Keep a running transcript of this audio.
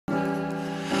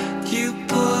You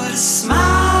put a smile,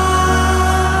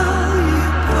 you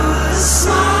put a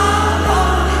smile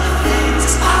on my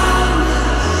face.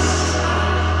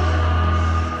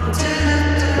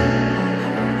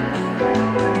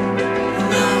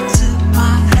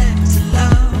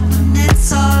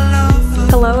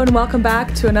 Hello and welcome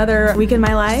back to another week in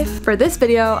my life. For this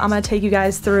video, I'm going to take you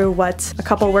guys through what a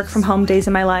couple work from home days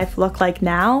in my life look like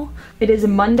now. It is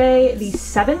Monday, the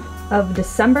 7th of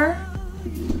December.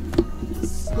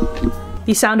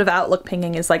 The sound of Outlook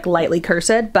pinging is like lightly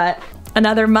cursed, but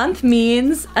another month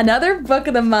means another book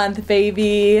of the month,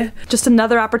 baby. Just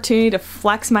another opportunity to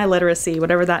flex my literacy,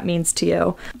 whatever that means to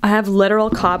you. I have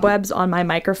literal cobwebs on my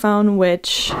microphone,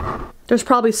 which there's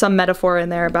probably some metaphor in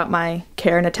there about my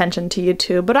care and attention to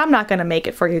YouTube, but I'm not gonna make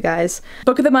it for you guys.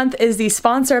 Book of the Month is the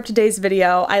sponsor of today's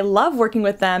video. I love working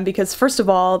with them because first of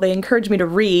all, they encourage me to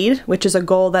read, which is a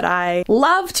goal that I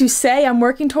love to say I'm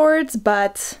working towards,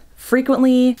 but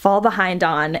frequently fall behind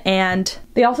on, and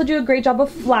they also do a great job of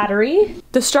flattery.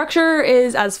 The structure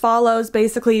is as follows.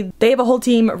 Basically, they have a whole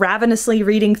team ravenously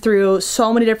reading through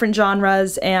so many different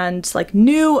genres and like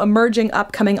new, emerging,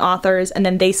 upcoming authors, and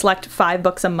then they select 5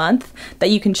 books a month that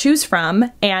you can choose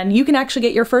from, and you can actually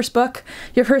get your first book,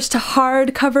 your first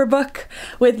hardcover book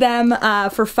with them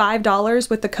for $5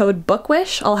 with the code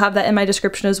BOOKWISH. I'll have that in my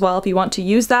description as well if you want to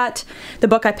use that. The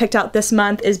book I picked out this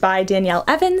month is by Danielle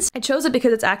Evans. I chose it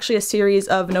because it's actually a series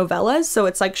of novellas, so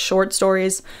it's like short stories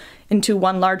into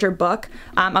one larger book.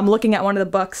 I'm looking at one of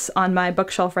the books on my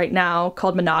bookshelf right now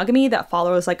called Monogamy that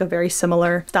follows like a very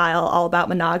similar style all about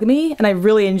monogamy, and I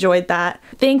really enjoyed that.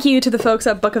 Thank you to the folks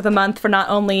at Book of the Month for not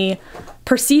only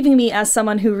perceiving me as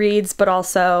someone who reads, but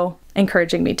also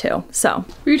encouraging me to. So,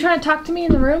 were you trying to talk to me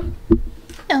in the room?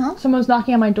 No. Someone's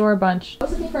knocking on my door a bunch. I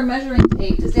was looking for measuring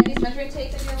tape. Does Danny's measuring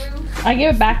tape in your room? I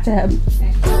gave it back to him.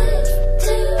 Okay.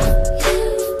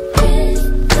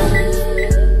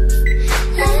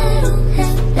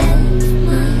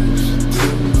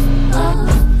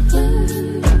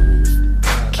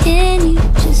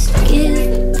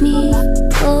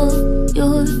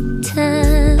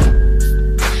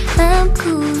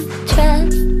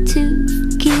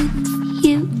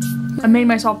 I made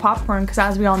myself popcorn because,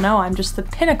 as we all know, I'm just the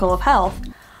pinnacle of health.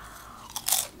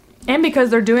 And because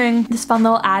they're doing this fun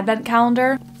little advent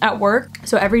calendar at work.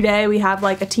 So every day we have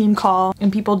like a team call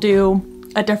and people do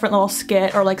a different little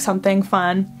skit or like something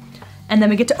fun. And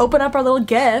then we get to open up our little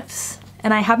gifts.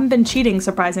 And I haven't been cheating,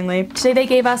 surprisingly. Today they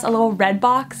gave us a little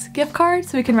Redbox gift card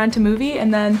so we can rent a movie,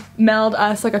 and then mailed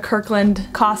us like a Kirkland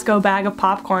Costco bag of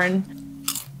popcorn.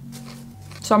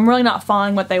 So I'm really not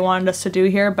following what they wanted us to do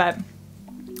here, but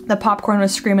the popcorn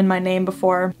was screaming my name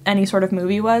before any sort of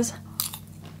movie was.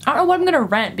 I don't know what I'm gonna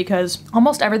rent because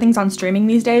almost everything's on streaming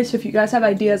these days, so if you guys have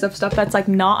ideas of stuff that's like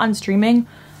not on streaming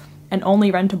and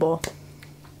only rentable,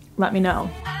 let me know.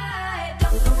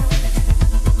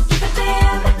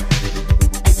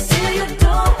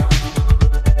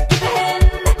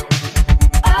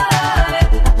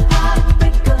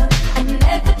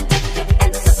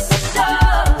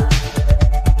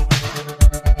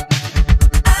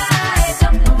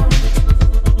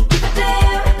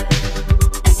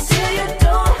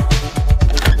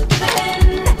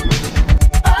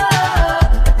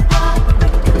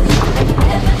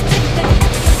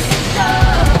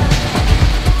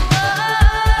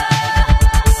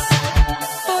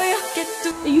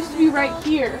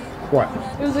 What?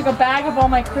 It was like a bag of all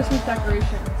my Christmas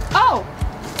decorations. Oh!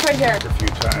 It's right here. A few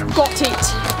times. Got it.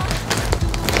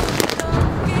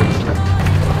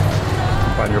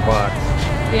 Find your box.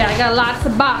 Yeah, I got lots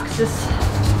of boxes.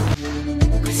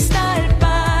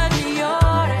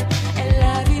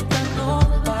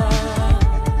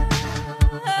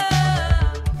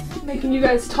 Making you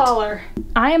guys taller.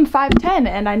 I am 5'10"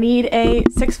 and I need a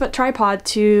 6-foot tripod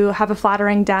to have a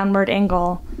flattering downward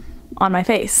angle on my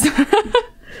face.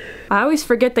 I always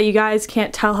forget that you guys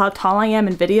can't tell how tall I am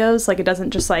in videos. Like, it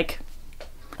doesn't just like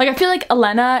I feel like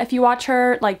Elena, if you watch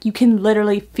her, like you can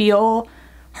literally feel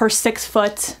her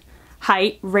 6-foot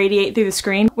height radiate through the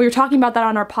screen. We were talking about that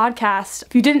on our podcast.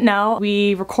 If you didn't know,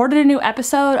 we recorded a new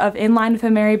episode of In Line with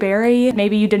a Mary Berry.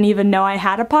 Maybe you didn't even know I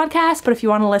had a podcast, but if you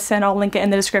want to listen, I'll link it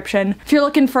in the description. If you're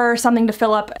looking for something to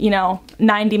fill up, you know,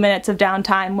 90 minutes of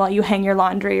downtime while you hang your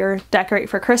laundry or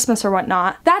decorate for Christmas or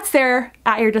whatnot, that's there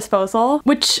at your disposal,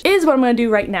 which is what I'm gonna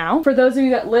do right now. For those of you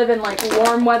that live in like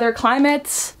warm weather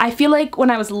climates, I feel like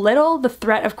when I was little, the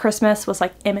threat of Christmas was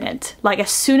like imminent. Like as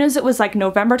soon as it was like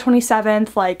November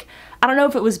 27th, like I don't know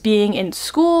if it was being in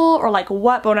school or like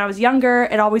what, but when I was younger,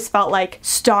 it always felt like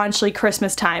staunchly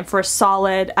Christmas time for a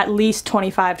solid at least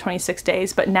 25, 26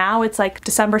 days. But now it's like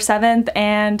December 7th,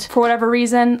 and for whatever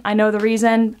reason, I know the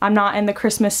reason, I'm not in the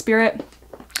Christmas spirit.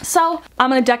 So I'm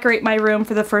gonna decorate my room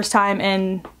for the first time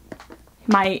in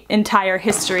my entire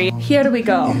history. Here we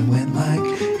go. It went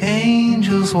like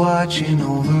angels watching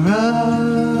over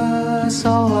us,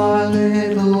 all our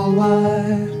little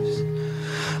lives.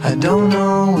 I don't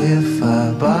know if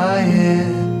I buy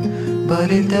it,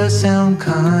 but it does sound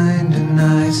kinda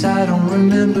nice. I don't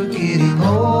remember getting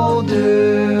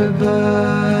older,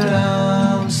 but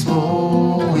I'm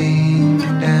slowing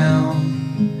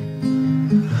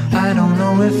down. I don't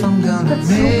know if I'm gonna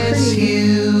miss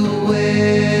you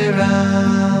where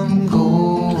I'm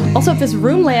going. Also, if this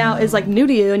room layout is like new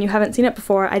to you and you haven't seen it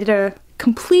before, I did a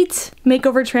complete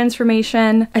makeover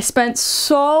transformation. I spent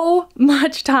so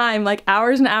much time, like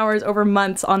hours and hours over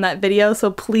months on that video,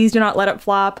 so please do not let it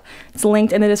flop. It's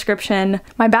linked in the description.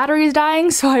 My battery is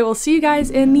dying, so I will see you guys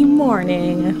in the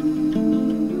morning.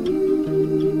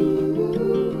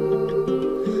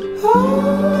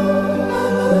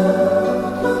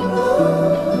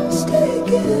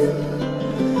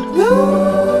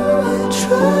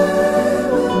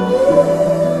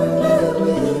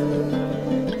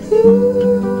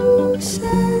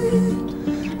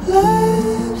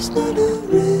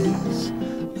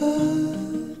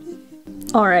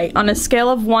 Alright, on a scale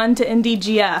of 1 to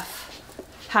NDGF,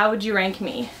 how would you rank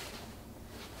me?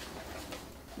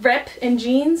 Rip in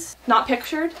jeans, not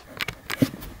pictured?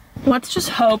 Let's just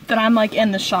hope that I'm like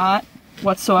in the shot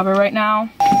whatsoever right now.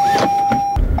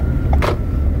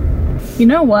 You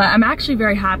know what? I'm actually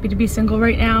very happy to be single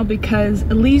right now because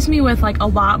it leaves me with like a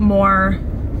lot more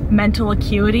mental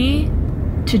acuity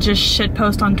to just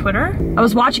shitpost on Twitter. I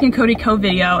was watching a Cody Co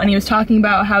video and he was talking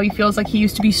about how he feels like he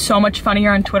used to be so much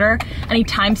funnier on Twitter, and he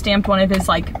timestamped one of his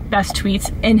like best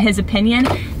tweets in his opinion,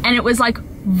 and it was like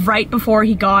right before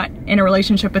he got in a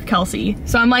relationship with Kelsey.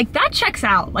 So I'm like, that checks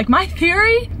out. Like my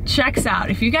theory checks out.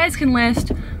 If you guys can list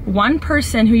one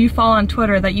person who you follow on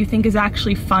Twitter that you think is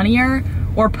actually funnier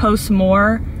or posts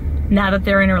more now that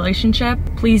they're in a relationship,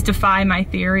 please defy my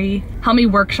theory. Help me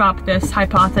workshop this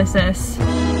hypothesis.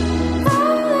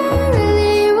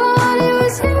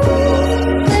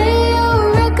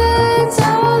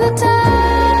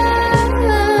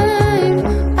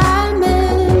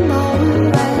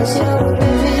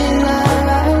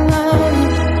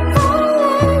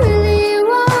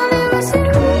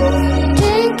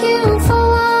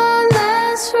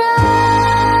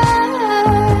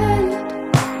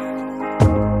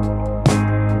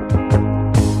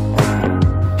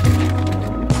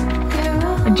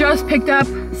 Just picked up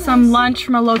some lunch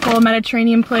from a local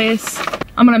Mediterranean place.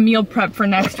 I'm gonna meal prep for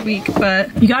next week, but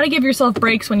you gotta give yourself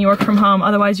breaks when you work from home,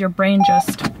 otherwise your brain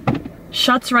just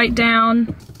shuts right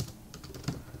down.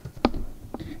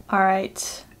 All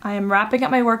right, I am wrapping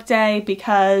up my workday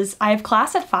because I have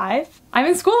class at 5. I'm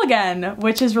in school again,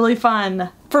 which is really fun.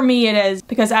 For me it is,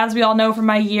 because as we all know from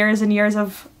my years and years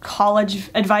of college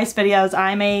advice videos,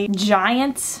 I'm a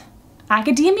giant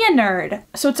academia nerd.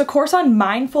 So it's a course on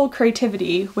mindful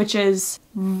creativity, which is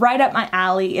right up my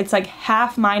alley. It's like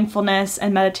half mindfulness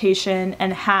and meditation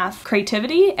and half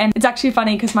creativity. And it's actually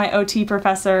funny because my OT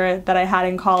professor that I had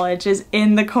in college is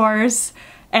in the course,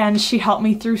 and she helped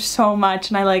me through so much,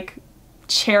 and I like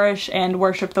cherish and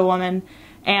worship the woman.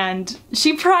 And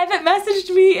she private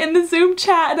messaged me in the Zoom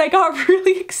chat, and I got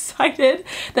really excited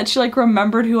that she like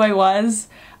remembered who I was.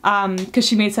 Because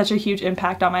she made such a huge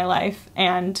impact on my life,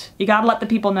 and you gotta let the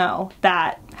people know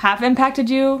that have impacted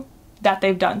you, that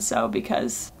they've done so,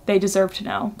 because they deserve to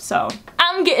know. So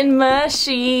I'm getting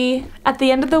mushy at the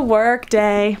end of the work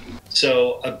day.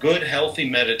 So a good healthy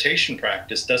meditation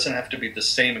practice doesn't have to be the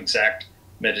same exact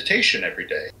meditation every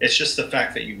day. It's just the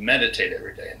fact that you meditate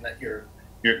every day and that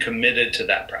you're committed to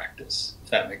that practice, if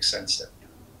that makes sense to you.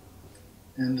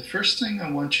 And the first thing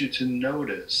I want you to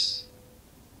notice.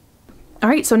 All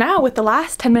right, so now with the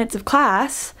last 10 minutes of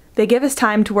class, they give us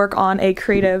time to work on a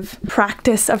creative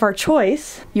practice of our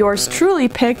choice. Yours truly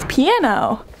picked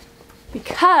piano,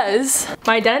 because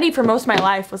my identity for most of my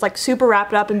life was like super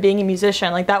wrapped up in being a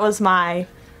musician. Like that was my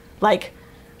like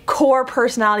core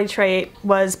personality trait,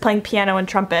 was playing piano and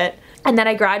trumpet. And then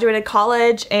I graduated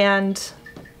college and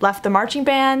left the marching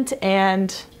band,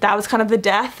 and that was kind of the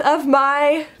death of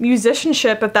my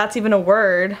musicianship, if that's even a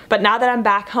word. But now that I'm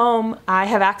back home, I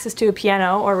have access to a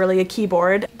piano, or really a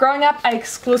keyboard. Growing up, I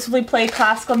exclusively played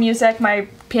classical music. My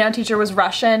piano teacher was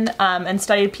Russian and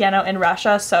studied piano in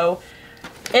Russia, so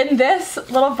In this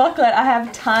little booklet, I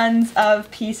have tons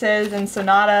of pieces and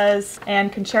sonatas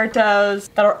and concertos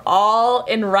that are all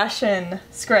in Russian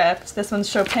script. This one's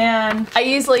Chopin. I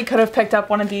easily could have picked up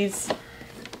one of these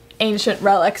ancient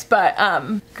relics, but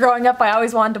growing up I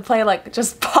always wanted to play like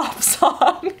just pop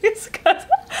songs because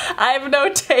I have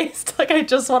no taste. Like I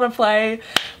just want to play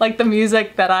like the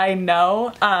music that I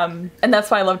know, and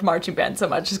that's why I loved marching band so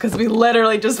much, is because we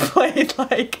literally just played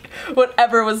like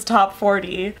whatever was top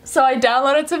 40. So I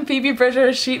downloaded some Phoebe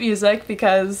Bridgers sheet music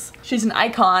because she's an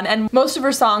icon, and most of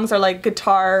her songs are like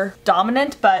guitar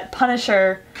dominant, but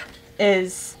Punisher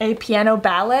is a piano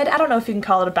ballad. I don't know if you can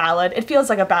call it a ballad. It feels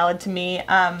like a ballad to me.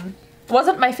 It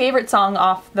wasn't my favorite song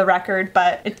off the record,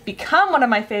 but it's become one of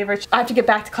my favorites. I have to get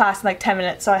back to class in like 10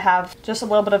 minutes, so I have just a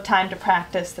little bit of time to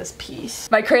practice this piece.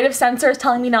 My creative censor is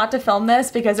telling me not to film this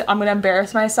because I'm gonna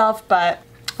embarrass myself, but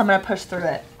I'm gonna push through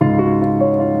it.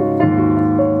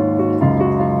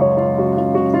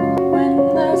 When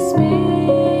the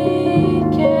speed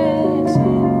kicks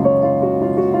in,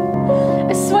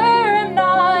 I swear I'm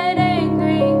not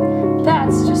angry,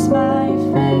 that's just my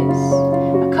face.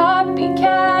 A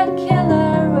copycat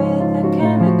killer with a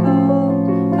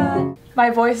chemical cut. My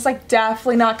voice is like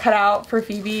definitely not cut out for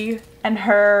Phoebe and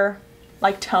her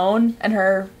like tone and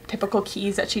her typical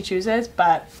keys that she chooses,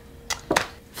 but I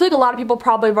feel like a lot of people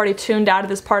probably have already tuned out of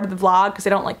this part of the vlog because they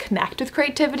don't like connect with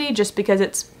creativity just because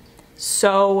it's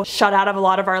so shut out of a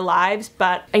lot of our lives.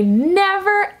 But I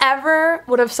never ever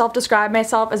would have self-described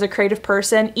myself as a creative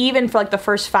person, even for like the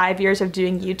first 5 years of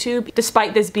doing YouTube,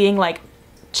 despite this being like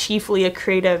chiefly a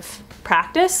creative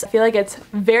practice. I feel like it's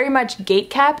very much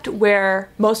gatekept, where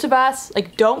most of us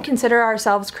like don't consider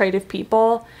ourselves creative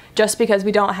people just because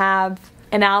we don't have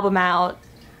an album out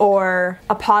or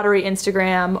a pottery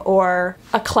Instagram or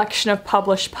a collection of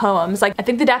published poems. Like I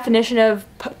think the definition of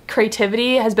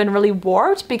creativity has been really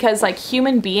warped because like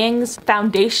human beings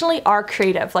foundationally are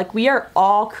creative. Like we are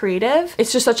all creative.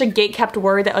 It's just such a gatekept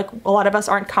word that like a lot of us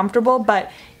aren't comfortable,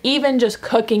 but even just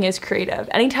cooking is creative.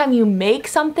 Anytime you make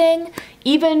something,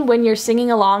 even when you're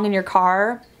singing along in your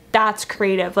car, that's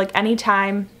creative. Like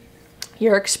anytime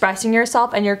you're expressing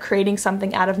yourself and you're creating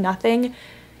something out of nothing,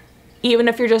 even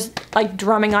if you're just like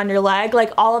drumming on your leg,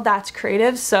 like all of that's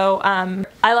creative. So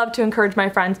I love to encourage my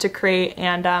friends to create.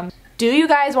 And do you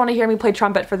guys want to hear me play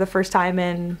trumpet for the first time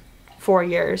in 4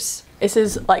 years? This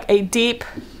is like a deep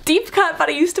cut, but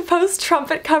I used to post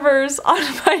trumpet covers on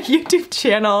my YouTube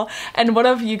channel, and one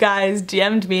of you guys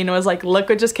DM'd me and was like, look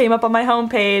what just came up on my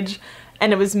homepage,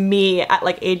 and it was me at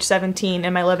like age 17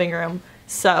 in my living room.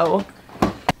 So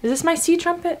is this my C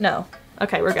trumpet? No.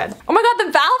 Okay, we're good. Oh my god,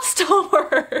 the valves still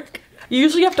work. You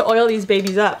usually have to oil these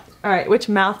babies up. All right, which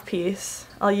mouthpiece?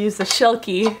 I'll use the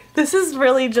Shilky. This is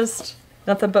really just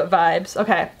nothing but vibes.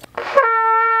 Okay.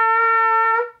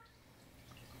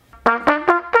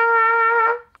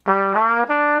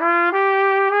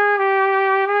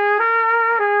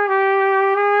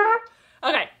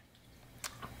 Okay.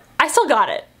 I still got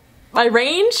it. My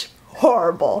range?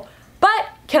 Horrible. But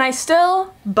can I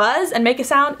still buzz and make a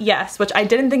sound? Yes, which I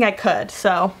didn't think I could,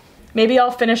 so maybe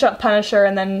I'll finish up Punisher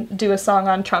and then do a song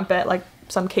on trumpet, like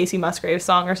some Casey Musgraves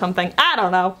song or something. I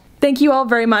don't know. Thank you all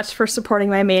very much for supporting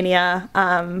my mania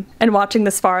and watching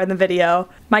this far in the video.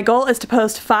 My goal is to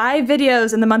post 5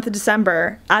 videos in the month of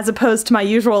December, as opposed to my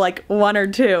usual like 1 or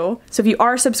 2. So if you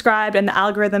are subscribed and the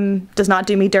algorithm does not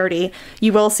do me dirty,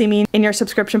 you will see me in your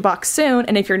subscription box soon.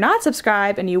 And if you're not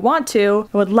subscribed and you want to,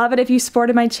 I would love it if you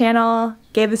supported my channel,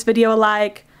 gave this video a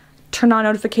like, turned on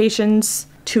notifications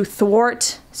to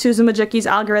thwart Susan Majicki's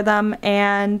algorithm,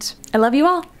 and I love you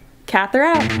all.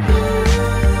 Katherout.